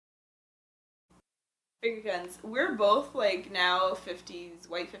Finger guns. We're both like now 50s,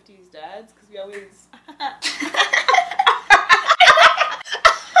 white 50s dads, because we always...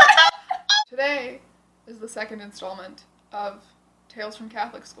 Today is the second installment of Tales from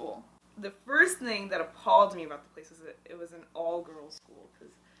Catholic School. The first thing that appalled me about the place was that it was an all-girls school,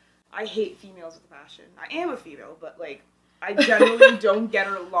 because I hate females with passion. I am a female, but like, I generally don't get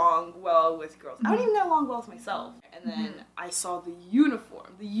along well with girls. I don't even get along well with myself. And then I saw the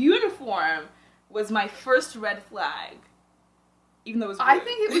uniform. The uniform was my first red flag, even though it was blue. I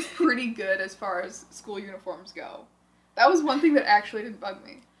think it was pretty good as far as school uniforms go. That was one thing that actually didn't bug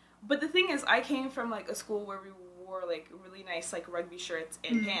me. But the thing is, I came from like a school where we wore like really nice like rugby shirts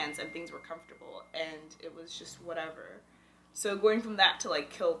and pants and things were comfortable, and it was just whatever. So going from that to like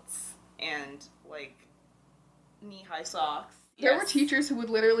kilts and like knee-high socks. There were teachers who would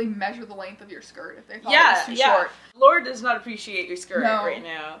literally measure the length of your skirt if they thought it was too short. Lord does not appreciate your skirt right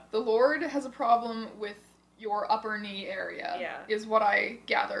now. The Lord has a problem with your upper knee area. Yeah. Is what I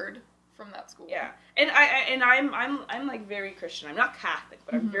gathered from that school. Yeah. And I'm like very Christian. I'm not Catholic,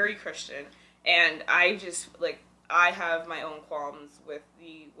 but I'm very Christian. And I just like I have my own qualms with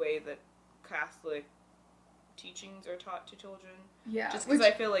the way that Catholic teachings are taught to children. Yeah. Just because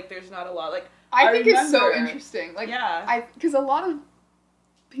I feel like there's not a lot. Like I think it's so interesting. Like, yeah. Because a lot of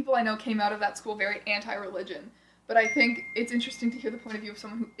people I know came out of that school very anti-religion. But I think it's interesting to hear the point of view of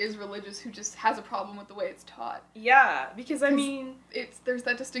someone who is religious who just has a problem with the way it's taught. Yeah, because I mean... there's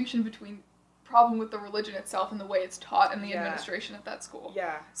that distinction between problem with the religion itself and the way it's taught and the administration at that school.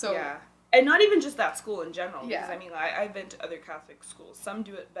 Yeah, so, yeah. And not even just that school in general. Yeah. Because, I mean, I've been to other Catholic schools. Some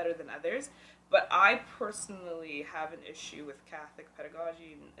do it better than others. But I personally have an issue with Catholic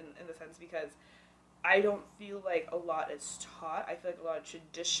pedagogy in the sense because I don't feel like a lot is taught. I feel like a lot of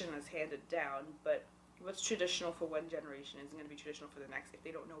tradition is handed down, but what's traditional for one generation isn't going to be traditional for the next if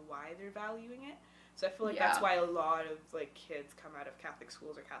they don't know why they're valuing it. So I feel like that's why a lot of like kids come out of Catholic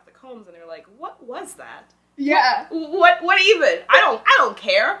schools or Catholic homes and they're like, what was that? Yeah. What even? I don't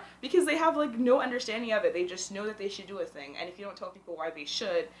care, because they have like no understanding of it. They just know that they should do a thing, and if you don't tell people why they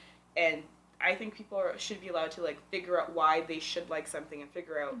should, and I think people should be allowed to like figure out why they should like something and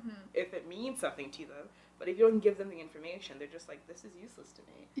figure out if it means something to them. But if you don't give them the information, they're just like, this is useless to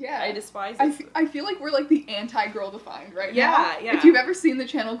me. Yeah. I despise it. I feel like we're like the anti-Girl Defined right now. Yeah, yeah. If you've ever seen the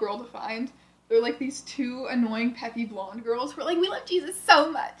channel Girl Defined, they're like these two annoying peppy blonde girls who are like, we love Jesus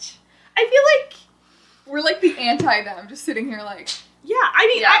so much. I feel like we're like the anti-them, just sitting here like... Yeah, I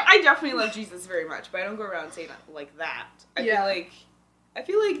mean, I definitely love Jesus very much, but I don't go around saying it like that. I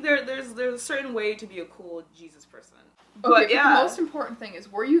feel like there's a certain way to be a cool Jesus person. But okay, but the most important thing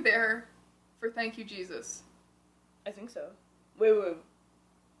is, were you there for Thank You, Jesus? I think so. Wait.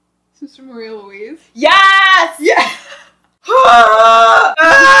 Sister Maria Louise? Yes! Yeah! I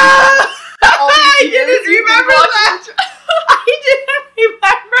didn't remember that! I didn't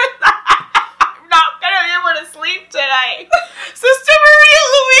remember that! I'm not gonna be able to sleep tonight! Sister Maria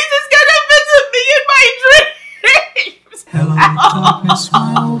Louise is gonna visit me in my dreams! Hello, darkness, my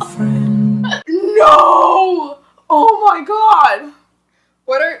old friend. No! Oh my god!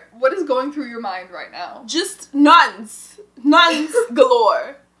 What is going through your mind right now? Just nuns. Nuns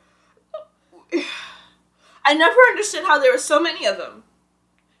galore. I never understood how there were so many of them.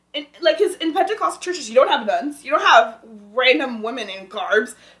 Cause in Pentecostal churches, you don't have nuns. You don't have random women in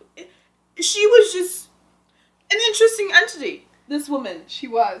garbs. She was just an interesting entity, this woman. She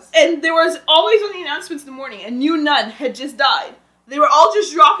was. And there was always on the announcements in the morning, a new nun had just died. They were all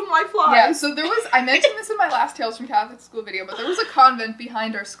just dropping like flies. Yeah, so there was, I mentioned this in my last Tales from Catholic School video, but there was a convent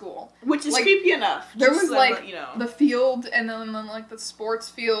behind our school. Which is creepy enough. There was the field, and then like the sports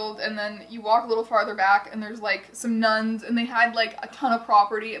field, and then you walk a little farther back, and there's like some nuns, and they had like a ton of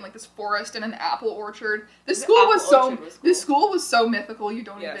property, and like this forest and an apple orchard. This school was so mythical, you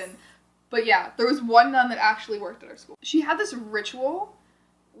don't even... But yeah, there was one nun that actually worked at our school. She had this ritual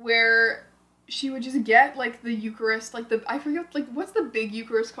where... she would just get, like, the Eucharist, like, I forget, like, what's the big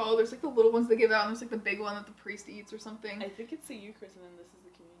Eucharist called? There's, like, the little ones they give out, and there's, like, the big one that the priest eats or something. I think it's the Eucharist, and then this is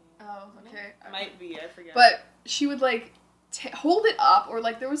the communion. Oh, okay. Might be, I forget. But she would, like, hold it up, or,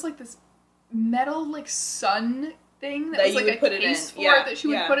 like, there was, like, this metal, like, sun thing that was, like, a case for it that she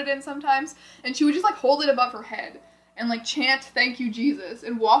would put it in sometimes, and she would just, like, hold it above her head and, like, chant, "Thank you, Jesus,"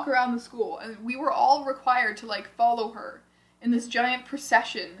 and walk around the school, and we were all required to, like, follow her in this giant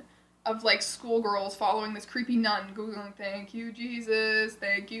procession of, like, schoolgirls following this creepy nun going, "Thank you, Jesus,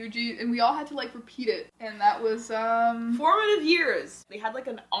 thank you, Jesus," and we all had to, like, repeat it, and that was, formative years. They had, like,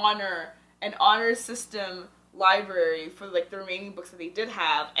 an honor system library for like the remaining books that they did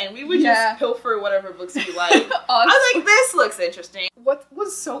have, and we would just pilfer whatever books we liked. I was like, this looks interesting. What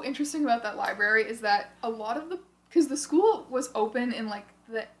was so interesting about that library is that a lot of because the school was open in like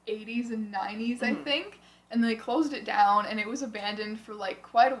the 80s and 90s, I think, and they closed it down, and it was abandoned for like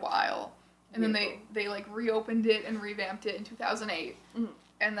quite a while, and then they like reopened it and revamped it in 2008,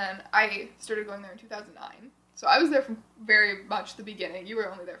 and then I started going there in 2009. So I was there from very much the beginning. You were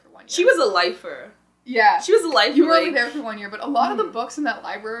only there for 1 year. She was a lifer. Yeah. She was a lifer. You were only there for 1 year, but a lot of the books in that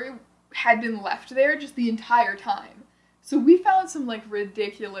library had been left there just the entire time. So we found some, like,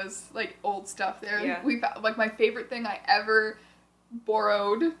 ridiculous, like, old stuff there. Yeah. We found, like, my favorite thing I ever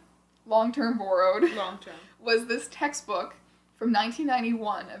borrowed, long-term borrowed, was this textbook from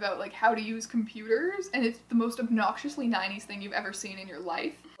 1991 about, like, how to use computers, and it's the most obnoxiously 90s thing you've ever seen in your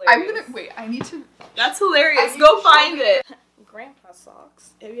life. Hilarious. I need to... That's hilarious. Go find it. Grandpa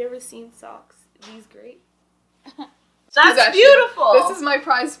socks. Have you ever seen socks? These great. That's beautiful. This is my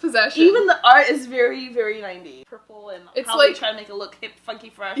prized possession. Even the art is very, very 90s. Purple and it's how like, they try to make it look hip, funky,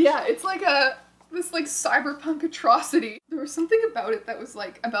 fresh. Yeah, it's like this like cyberpunk atrocity. There was something about it that was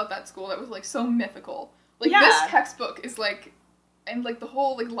like, about that school that was like so mythical. Like this textbook is like, and like the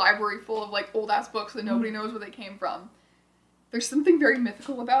whole like library full of like old ass books that nobody knows where they came from. There's something very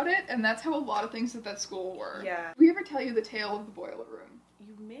mythical about it, and that's how a lot of things at that school were. Yeah. Did we ever tell you the tale of the boiler room?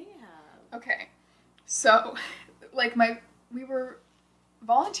 You may have. Okay. So, like we were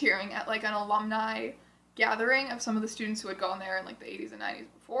volunteering at like an alumni gathering of some of the students who had gone there in like the 80s and 90s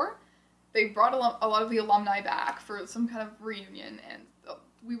before. They brought a lot of the alumni back for some kind of reunion, and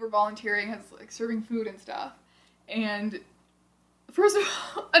we were volunteering as like serving food and stuff. And first of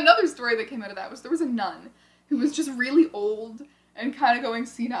all, another story that came out of that was there was a nun who was just really old and kind of going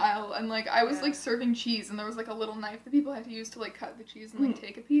senile, and like I was like serving cheese, and there was like a little knife that people had to use to like cut the cheese and like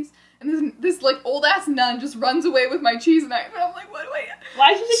take a piece, and this like old ass nun just runs away with my cheese knife, and I'm like, what do I?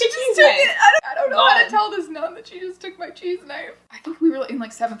 Why did she take a cheese knife? I don't know how to tell this nun that she just took my cheese knife. I think we were in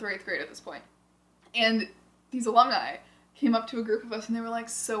like 7th or 8th grade at this point, and these alumni came up to a group of us, and they were like,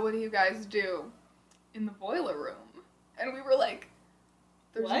 so what do you guys do in the boiler room? And we were like,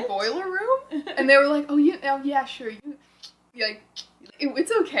 there's a boiler room? And they were like, oh, yeah, sure. Like,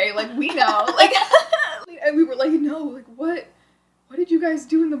 it's okay, like, we know. Like, and we were like, no, like, what did you guys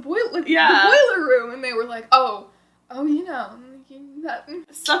do in the the boiler room? And they were like, oh, you know, nothing.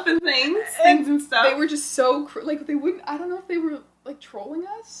 Stuff and things and stuff. They were just so, like, they wouldn't, I don't know if they were, like, trolling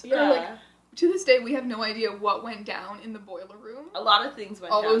us. Yeah. Or, like, to this day, we have no idea what went down in the boiler room. A lot of things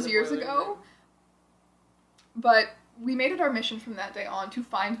went all down those years ago. Room. But we made it our mission from that day on to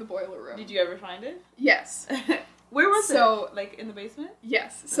find the boiler room. Did you ever find it? Yes. Where was it? Like, in the basement?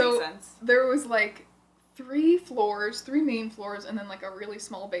 Yes. That makes sense. There was, like, 3 main floors, and then, like, a really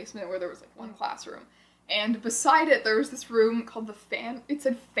small basement where there was, like, 1 classroom. And beside it, there was this room called the fan... It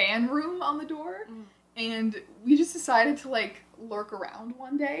said fan room on the door. And we just decided to, like, lurk around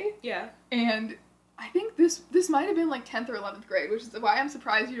one day. Yeah. And I think this might have been, like, 10th or 11th grade, which is why I'm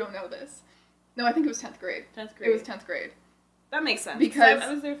surprised you don't know this. No, I think it was 10th grade. 10th grade. It was 10th grade. That makes sense. Because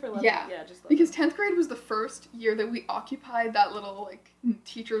I was there for 11. Yeah, just 11. because 10th grade was the first year that we occupied that little, like,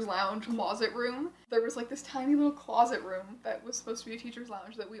 teacher's lounge closet room. There was, like, this tiny little closet room that was supposed to be a teacher's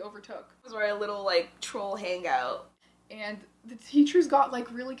lounge that we overtook. It was our little, like, troll hangout. And the teachers got,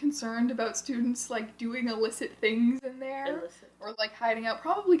 like, really concerned about students, like, doing illicit things in there. Illicit. Or, like, hiding out.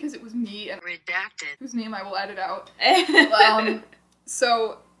 Probably because it was me and redacted, whose name I will edit out.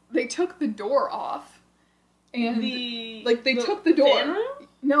 So they took the door off. And they took the door. Fan room?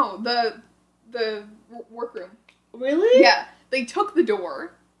 No, the workroom. Really? Yeah, they took the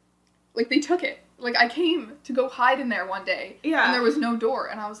door. Like, they took it. Like, I came to go hide in there one day. Yeah. And there was no door,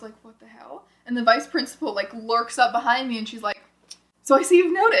 and I was like, what the hell? And the vice principal, like, lurks up behind me, and she's like, so I see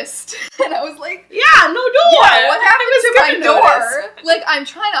you've noticed. And I was like, yeah, no door. Yeah, what happened to my door? Like, I'm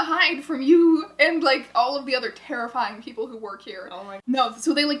trying to hide from you and, like, all of the other terrifying people who work here. Oh my. No,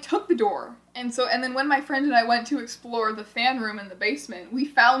 so they, like, took the door. And then when my friend and I went to explore the fan room in the basement, we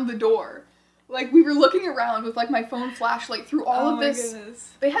found the door. Like, we were looking around with, like, my phone flashlight through all of this. Goodness.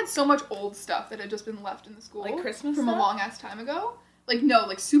 They had so much old stuff that had just been left in the school. Like Christmas from stuff? a long-ass time ago. Like, no,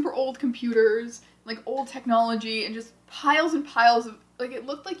 like, super old computers, like, old technology, and just piles and piles of... Like, it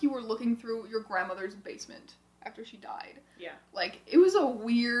looked like you were looking through your grandmother's basement after she died. Yeah. Like, it was a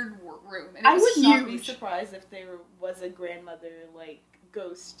weird room, and it I was would huge. not be surprised if there was a grandmother, like,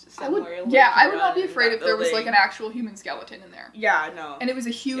 ghost I would somewhere. not be afraid if there was, like, an actual human skeleton in there. Yeah, no. And it was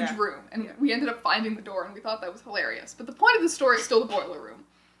a huge room, and we ended up finding the door, and we thought that was hilarious. But the point of the story is still the boiler room.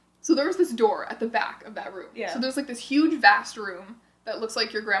 So there was this door at the back of that room. Yeah. So there's, like, this huge, vast room that looks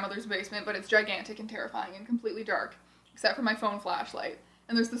like your grandmother's basement, but it's gigantic and terrifying and completely dark, except for my phone flashlight.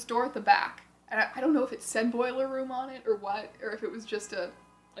 And there's this door at the back. And I don't know if it said boiler room on it or what, or if it was just a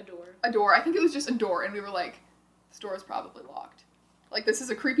door. A door. I think it was just a door, and we were like, this door is probably locked. Like, this is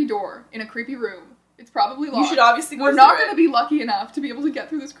a creepy door in a creepy room. It's probably locked. You should obviously go We're not going to be lucky enough to be able to get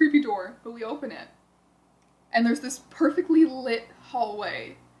through this creepy door, but we open it. And there's this perfectly lit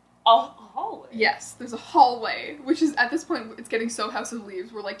hallway. A hallway? Yes, there's a hallway, which is, at this point, it's getting so House of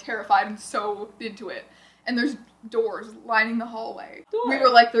Leaves. We're, like, terrified and so into it. And there's doors lining the hallway. We were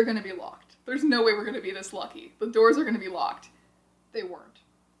like, they're going to be locked. There's no way we're going to be this lucky. The doors are going to be locked. They weren't.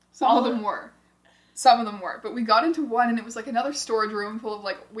 Some of them were. Some of them weren't. But we got into one, and it was, like, another storage room full of,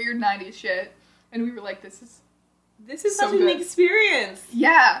 like, weird 90s shit. And we were like, this is so such an experience.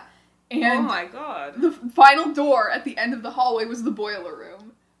 Yeah. And oh my god. The final door at the end of the hallway was the boiler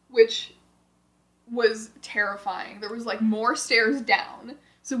room, which was terrifying. There was, like, more stairs down.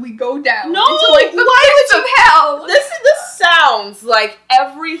 So we go down into, like, the pits of hell. This sounds like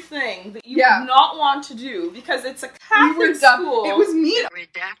everything that you would not want to do, because it's a Catholic school. It was me.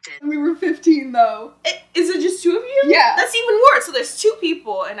 Redacted. We were 15, though. Is it just two of you? Yeah. That's even worse. So there's two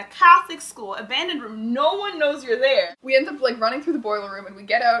people in a Catholic school, abandoned room. No one knows you're there. We end up, like, running through the boiler room, and we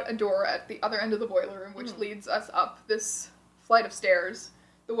get out a door at the other end of the boiler room, which leads us up this flight of stairs.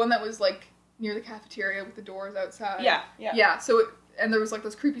 The one that was, like, near the cafeteria with the doors outside. Yeah. Yeah, so and there was, like,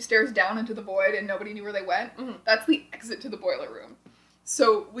 those creepy stairs down into the void, and nobody knew where they went. That's the exit to the boiler room.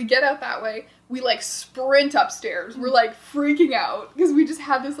 So we get out that way, we, like, sprint upstairs. We're, like, freaking out, because we just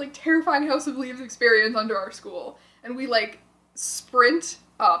had this, like, terrifying House of Leaves experience under our school. And we, like, sprint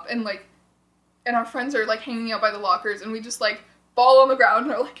up, and, like, and our friends are, like, hanging out by the lockers, and we just, like, fall on the ground,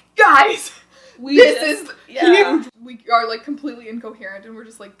 and are like, guys! This is huge! We are, like, completely incoherent, and we're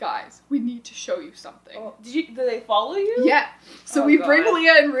just like, guys, we need to show you something. Oh, did they follow you? Yeah. So we bring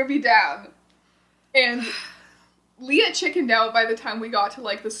Leah and Ruby down, and Leah chickened out by the time we got to,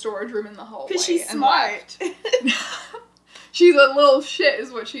 like, the storage room in the hallway. Because she's smart. She's a little shit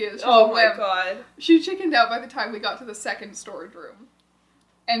is what she is. She's oh my god. She chickened out by the time we got to the second storage room.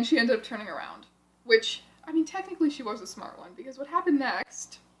 And she ended up turning around. Which, I mean, technically she was a smart one, because what happened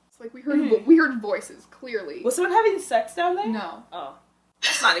next... Like, we heard voices, clearly. Was someone having sex down there? No. Oh.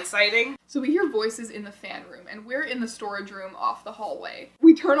 That's not exciting. So we hear voices in the fan room, and we're in the storage room off the hallway.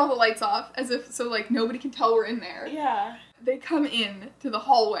 We turn all the lights off, as if, so, like, nobody can tell we're in there. Yeah. They come in to the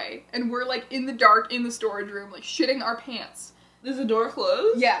hallway, and we're, like, in the dark, in the storage room, like, shitting our pants. Is the door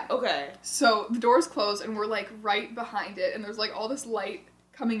closed? Yeah. Okay. So, the door's closed, and we're, like, right behind it, and there's, like, all this light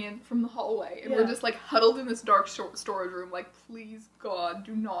coming in from the hallway, and we're just, like, huddled in this dark storage room, like, please, God,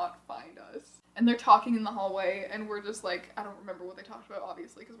 do not find us. And they're talking in the hallway, and we're just, like, I don't remember what they talked about,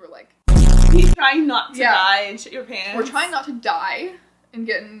 obviously, because we're, like... You're trying not to die and shit your pants. We're trying not to die and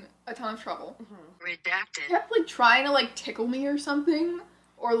get in a ton of trouble. Redacted. She kept, like, trying to, like, tickle me or something,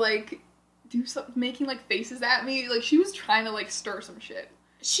 or, like, do something, making, like, faces at me. Like, she was trying to, like, stir some shit.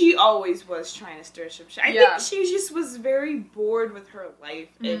 She always was trying to stir some shit. I think she just was very bored with her life,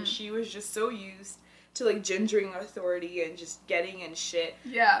 and she was just so used to, like, gingering authority and just getting in shit.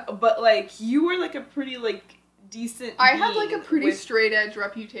 Yeah. But, like, you were, like, a pretty, like, decent I had, like, a pretty straight edge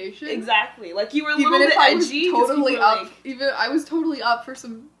reputation. Exactly. Like, you were a little bit edgy. Totally up. Like... I was totally up for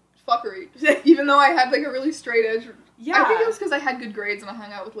some fuckery. Even though I had, like, a really straight edge... Yeah. I think it was because I had good grades and I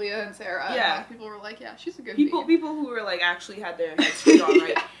hung out with Leah and Sarah. Yeah. And people were like, yeah, she's a good People who were, like, actually had their heads screwed on,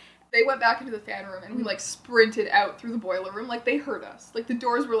 right? They went back into the fan room and we, like, sprinted out through the boiler room. Like, they heard us. Like, the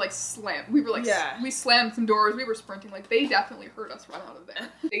doors were, like, slammed. We were, like, we slammed some doors. We were sprinting. Like, they definitely heard us run out of there.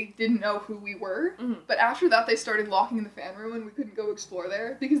 They didn't know who we were. But after that, they started locking in the fan room and we couldn't go explore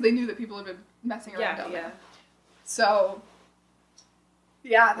there because they knew that people had been messing around down there. So...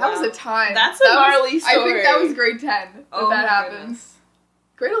 yeah, that was a time. That's a gnarly story. I think that was grade 10 that happened. Goodness.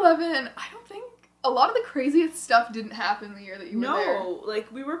 Grade 11, I don't think... a lot of the craziest stuff didn't happen the year that you were there. No,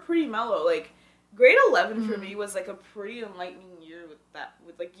 like, we were pretty mellow. Like, grade 11 for me was, like, a pretty enlightening year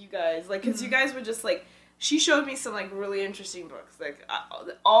with, like, you guys. Like, because you guys were just, like... she showed me some, like, really interesting books. Like,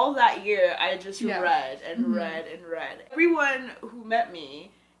 all that year, I just read and read and read. Everyone who met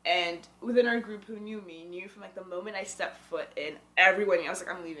me... and within our group who knew me, knew from, like, the moment I stepped foot in, everyone knew. I was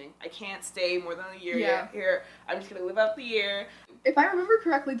like, I'm leaving. I can't stay more than a year here. I'm just gonna live out the year. If I remember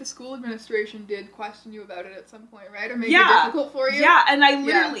correctly, the school administration did question you about it at some point, right? Or make it difficult for you? Yeah, and I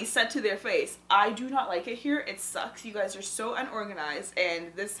literally said to their face, I do not like it here. It sucks. You guys are so unorganized,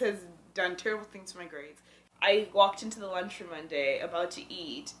 and this has done terrible things to my grades. I walked into the lunchroom one day about to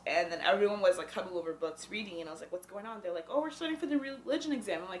eat, and then everyone was, like, huddled over books reading, and I was like, what's going on? They're like, oh, we're studying for the religion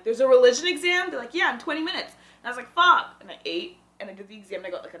exam. I'm like, there's a religion exam? They're like, yeah, in 20 minutes. And I was like, fuck. And I ate, and I did the exam and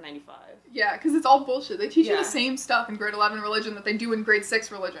I got like a 95. Yeah, because it's all bullshit. They teach you Yeah. the same stuff in grade 11 religion that they do in grade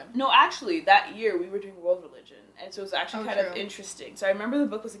 6 religion. No, actually, that year we were doing world religion, and so it was actually kind of true. interesting. So I remember the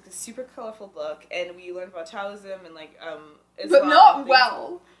book was like this super colorful book, and we learned about Taoism and like Islam But not and things.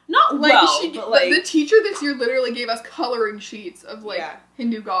 well. Not Like, well, but like the teacher this year literally gave us coloring sheets of like Yeah.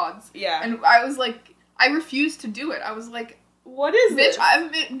 Hindu gods. yeah. And I was like, I refused to do it. I was like, What is bitch, this? I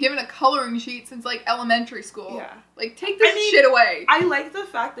haven't been given a coloring sheet since like elementary school. Yeah. Like, take this I mean, shit away. I like the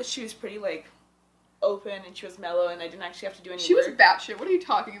fact that she was pretty like open and she was mellow, and I didn't actually have to do any She was work. batshit. What are you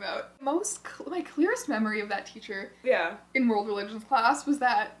talking about? My clearest memory of that teacher Yeah. in world religions class was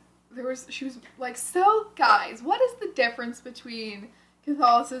that she was like, so guys, what is the difference between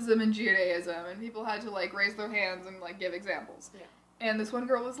Catholicism and Judaism? And people had to like raise their hands and like give examples. Yeah. And this one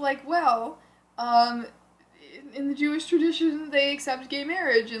girl was like, well, in the Jewish tradition, they accept gay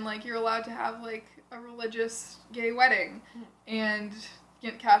marriage, and like you're allowed to have like a religious gay wedding, and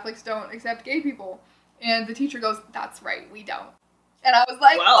Catholics don't accept gay people. And the teacher goes, that's right, we don't. And I was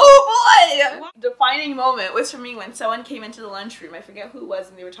like, Well. oh boy! Defining moment was for me when someone came into the lunchroom. I forget who it was,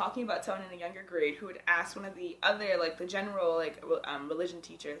 and they were talking about someone in a younger grade who had asked one of the other, like the general, like religion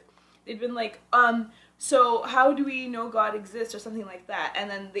teacher. They'd been like, so how do we know God exists or something like that? And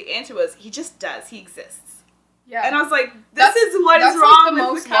then the answer was, he just does. He exists. Yeah. And I was like, That's this is what is like wrong the with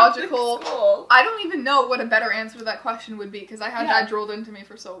most the Catholic logical. school. I don't even know what a better answer to that question would be, because I had Yeah. that drilled into me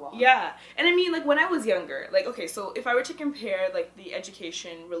for so long. Yeah. And I mean, like, when I was younger, like, okay, so if I were to compare, like, the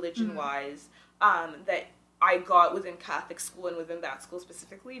education, religion-wise, that I got within Catholic school and within that school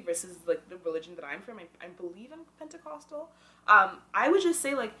specifically versus, like, the religion that I'm from, I believe I'm Pentecostal, I would just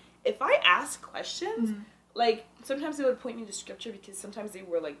say, like, if I ask questions, like, sometimes they would point me to scripture because sometimes they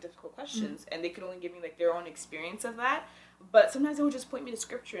were, like, difficult questions, and they could only give me, like, their own experience of that. But sometimes they would just point me to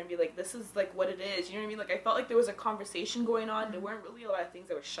scripture and be like, this is, like, what it is. You know what I mean? Like, I felt like there was a conversation going on. There weren't really a lot of things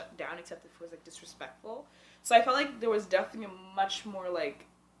that were shut down except if it was, like, disrespectful. So I felt like there was definitely a much more, like,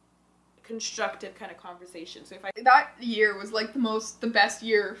 constructive kind of conversation. So if I... That year was, like, the best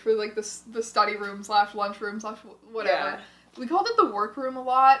year for, like, the study room / lunchroom / whatever. Yeah. We called it the workroom a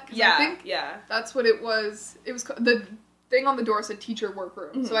lot, because I think that's what it was. It was, the thing on the door said teacher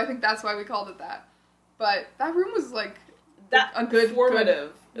workroom, so I think that's why we called it that. But that room was, like, a good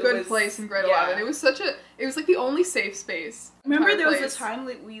formative. Good place in grade 11. It was like the only safe space. Remember there was a time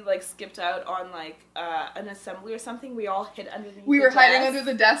that we like skipped out on like an assembly or something. We all hid underneath. We were the hiding desk,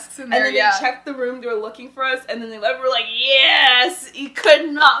 under the desks in there. and then they checked the room. They were looking for us, and then they were like, "Yes, you could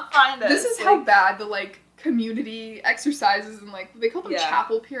not find us." This is how bad the like community exercises and like they called them Yeah.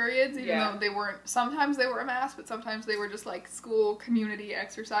 chapel periods, even Yeah. though they weren't. Sometimes they were a mass, but sometimes they were just like school community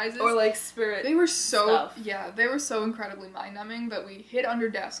exercises or like spirit. They were so stuff. they were so incredibly mind numbing that we hid under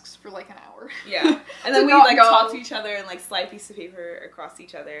desks for like an hour. Yeah, and then we not like go. talk to each other and like slide pieces of paper across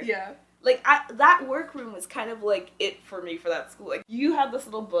each other. Yeah. Like that workroom was kind of like it for me for that school. Like you had this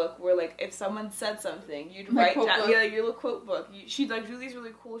little book where like if someone said something, you'd My write quote down book. your little quote book. She'd like do these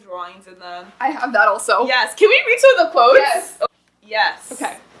really cool drawings in them. I have that also. Yes, can we read some of the quotes? Yes. Oh, yes.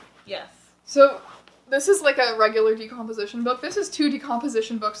 Okay. Yes. So this is like a regular decomposition book. This is 2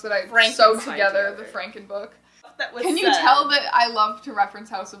 decomposition books that I sewed Frankenstein together. The together. Franken book. That was Can you said. tell that I love to reference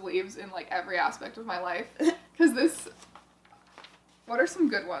House of Leaves in like every aspect of my life? Because this... What are some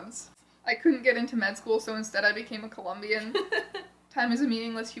good ones? I couldn't get into med school, so instead I became a Colombian. Time is a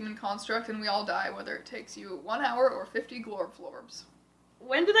meaningless human construct, and we all die, whether it takes you 1 hour or 50 glorb-florbs.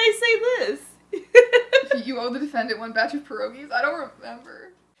 When did I say this? If you owe the defendant 1 batch of pierogies, I don't remember.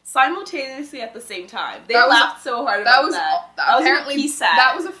 Simultaneously at the same time. They That was- laughed so hard about that. That was apparently a PSAT.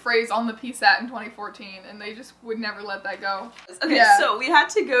 that was a phrase on the PSAT in 2014, and they just would never let that go. Okay, Yeah. so we had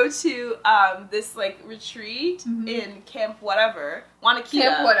to go to this like retreat in Camp whatever, Wanakita.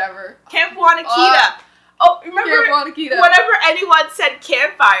 Camp whatever. Camp Wanakita. Oh, remember Camp Wanakita. whenever anyone said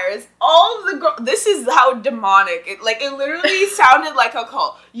campfires, all of the girls. This is how demonic it. Like it literally sounded like a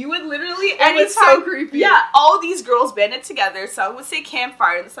cult. You would literally It was so anytime. creepy. Yeah, all these girls banded together. Someone would say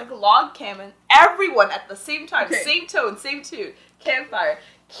campfire, and it's like a log camp, and everyone at the same time, Okay. same tone, same tune. Campfire.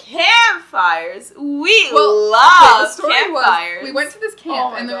 Campfires. We Well, love the story campfires. was we went to this camp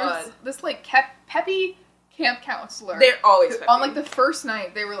Oh my and there was God. this like peppy camp counselor. They're always on like the first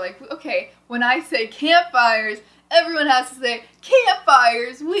night they were like, okay, when I say campfires, everyone has to say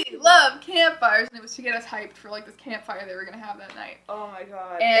campfires. We love campfires, and it was to get us hyped for like this campfire they were gonna have that night. Oh my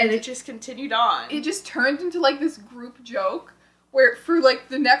god. And And it just continued on. It just turned into like this group joke where for like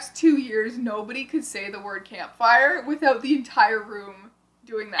the next 2 years nobody could say the word campfire without the entire room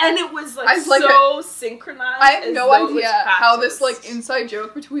doing that. And it was like I was like so synchronized. I have as no though it was idea how this like practiced. inside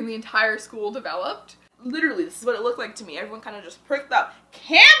joke between the entire school developed. literally, this is what it looked like to me. Everyone kind of just perked up.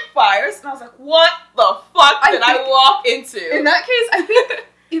 Campfires? And I was like, what the fuck did I walk into? In that case, I think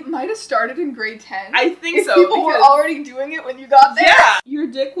it might have started in grade 10. I think if so. People were already doing it when you got there. Yeah. Your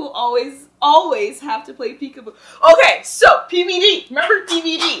dick will always have to play peekaboo. Okay, so PVD. Remember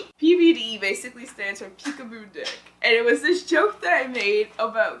PVD? PVD basically stands for peekaboo dick. And it was this joke that I made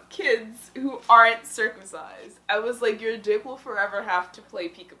about kids who aren't circumcised. I was like, your dick will forever have to play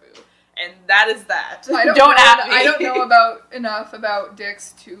peekaboo. And that is that. Don't at me. I don't know enough about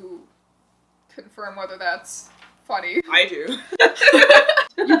dicks to confirm whether that's funny. I do.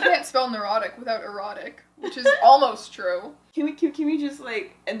 You can't spell neurotic without erotic, which is almost true. Can we just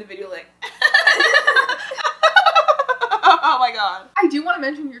like end the video like oh my god. I do want to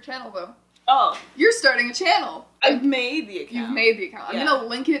mention your channel though. Oh. You're starting a channel. I've made the account. You've made the account. Yeah. I'm gonna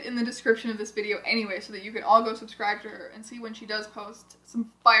link it in the description of this video anyway so that you can all go subscribe to her and see when she does post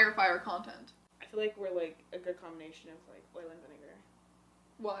some fire content. I feel like we're like a good combination of like oil and vinegar.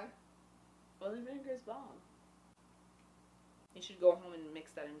 Why? Oil and vinegar is bomb. You should go home and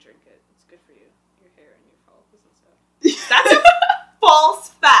mix that and drink it. It's good for you. Your hair and your follicles and stuff. That's a false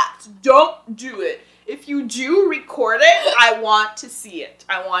fact. Don't do it. If you do, record it. I want to see it.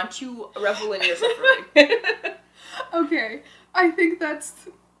 I want to revel in your suffering. Okay. I think that's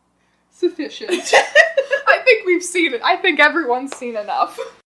sufficient. I think we've seen it. I think everyone's seen enough.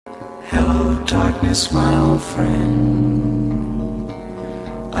 Hello, darkness, my old friend.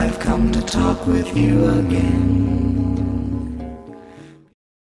 I've come to talk with you again.